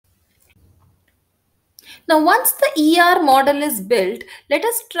Now, once the ER model is built, let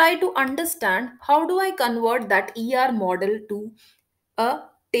us try to understand how do I convert that ER model to a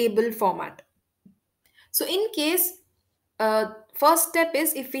table format. So, in case first step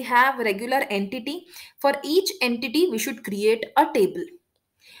is if we have regular entity, for each entity we should create a table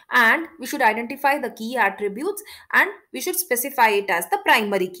and we should identify the key attributes and we should specify it as the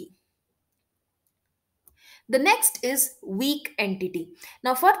primary key. The next is weak entity.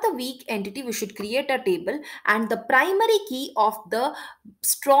 Now for the weak entity, we should create a table and the primary key of the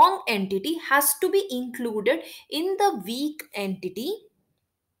strong entity has to be included in the weak entity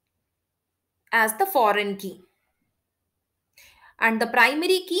as the foreign key. And the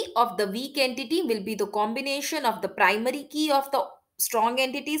primary key of the weak entity will be the combination of the primary key of the strong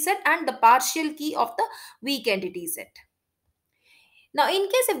entity set and the partial key of the weak entity set. Now, in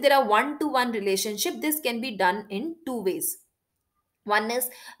case if there are one-to-one relationship, this can be done in two ways. One is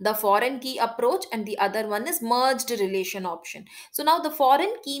the foreign key approach and the other one is merged relation option. So now the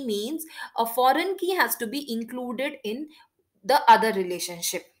foreign key means a foreign key has to be included in the other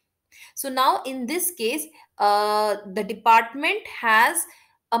relationship. So now in this case, the department has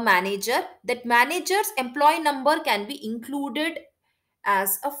a manager. That manager's employee number can be included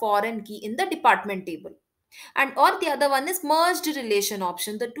as a foreign key in the department table. And or the other one is merged relation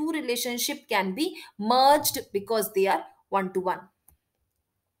option. The two relationship can be merged because they are one to one.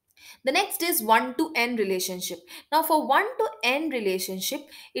 The next is one to n relationship. Now for one to n relationship,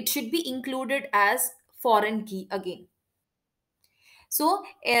 it should be included as foreign key again. So,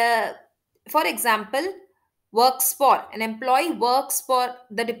 for example, works for an employee works for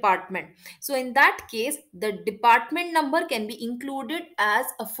the department. So, in that case, the department number can be included as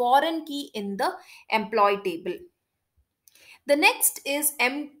a foreign key in the employee table. The next is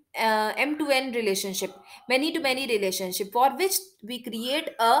M to N relationship, many to many relationship, for which we create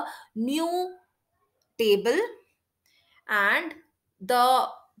a new table and the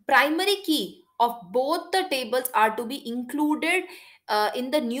primary key of both the tables are to be included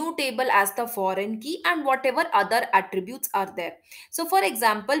in the new table as the foreign key and whatever other attributes are there. So for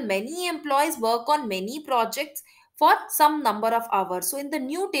example, many employees work on many projects for some number of hours. So in the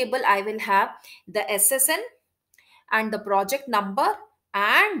new table I will have the SSN and the project number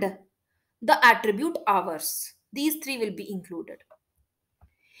and the attribute hours. These three will be included.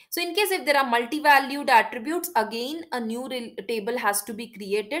 So in case if there are multi-valued attributes, again a new table has to be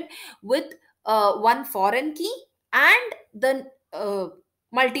created with one foreign key and the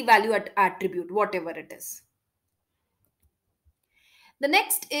multi-value attribute, whatever it is. The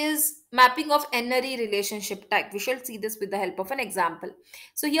next is mapping of n-ary relationship type. We shall see this with the help of an example.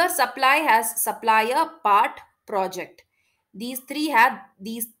 So here supply has supplier, part, project. These three have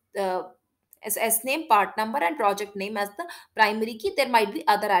these as S name, part number and project name as the primary key. There might be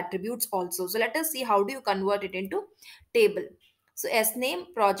other attributes also. So let us see how do you convert it into table. So S name,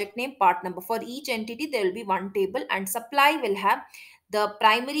 project name, part number. For each entity, there will be one table and supply will have the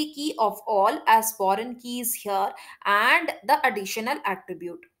primary key of all as foreign keys here and the additional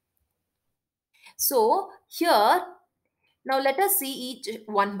attribute. So here, now let us see each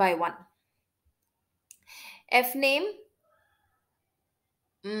one by one. F name,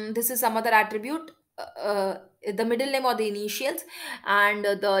 this is some other attribute, the middle name or the initials, and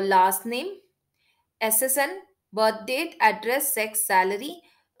the last name, SSN, birth date, address, sex, salary,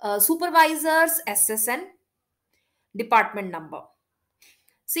 supervisors, SSN, department number.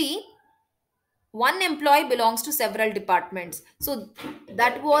 See, one employee belongs to several departments. So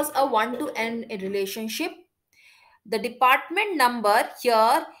that was a one to n relationship. The department number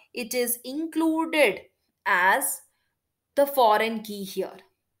here, it is included as the foreign key here.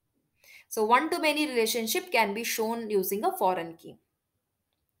 So one to many relationship can be shown using a foreign key.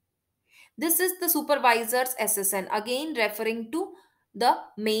 This is the supervisor's SSN, again referring to the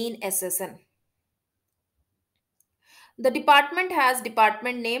main SSN. The department has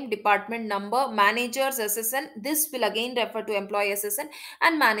department name, department number, manager's SSN. This will again refer to employee SSN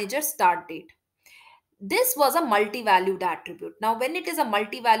and manager start date. This was a multi-valued attribute. Now, when it is a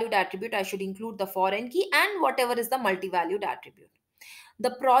multi-valued attribute, I should include the foreign key and whatever is the multi-valued attribute.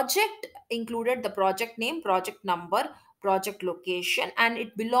 The project included the project name, project number, project location, and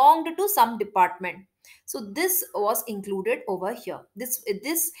it belonged to some department. So this was included over here. This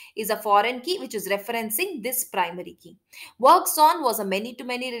is a foreign key which is referencing this primary key. Works on was a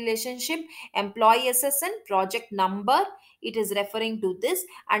many-to-many relationship. Employee SSN, project number, it is referring to this,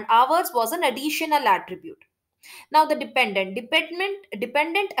 and hours was an additional attribute. Now the dependent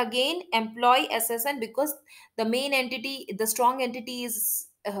again employee SSN because the main entity, the strong entity is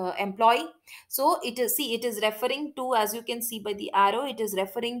employee. So it is, see, it is referring to, as you can see by the arrow, it is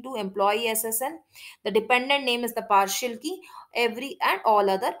referring to employee SSN. The dependent name is the partial key. Every and all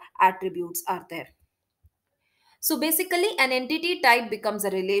other attributes are there. So basically, an entity type becomes a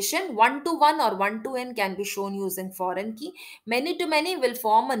relation. One to one or one to n can be shown using foreign key. Many to many will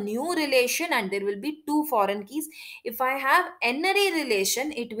form a new relation, and there will be two foreign keys. If I have n-array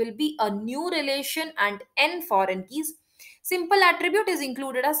relation, it will be a new relation and n foreign keys. Simple attribute is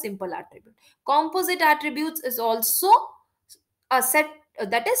included as simple attribute. Composite attributes is also a set,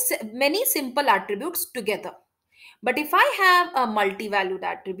 that is many simple attributes together. But if I have a multivalued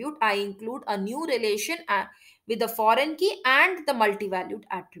attribute, I include a new relation with the foreign key and the multivalued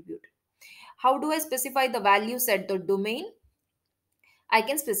attribute. How do I specify the values at the domain? I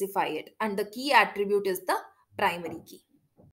can specify it, and the key attribute is the primary key.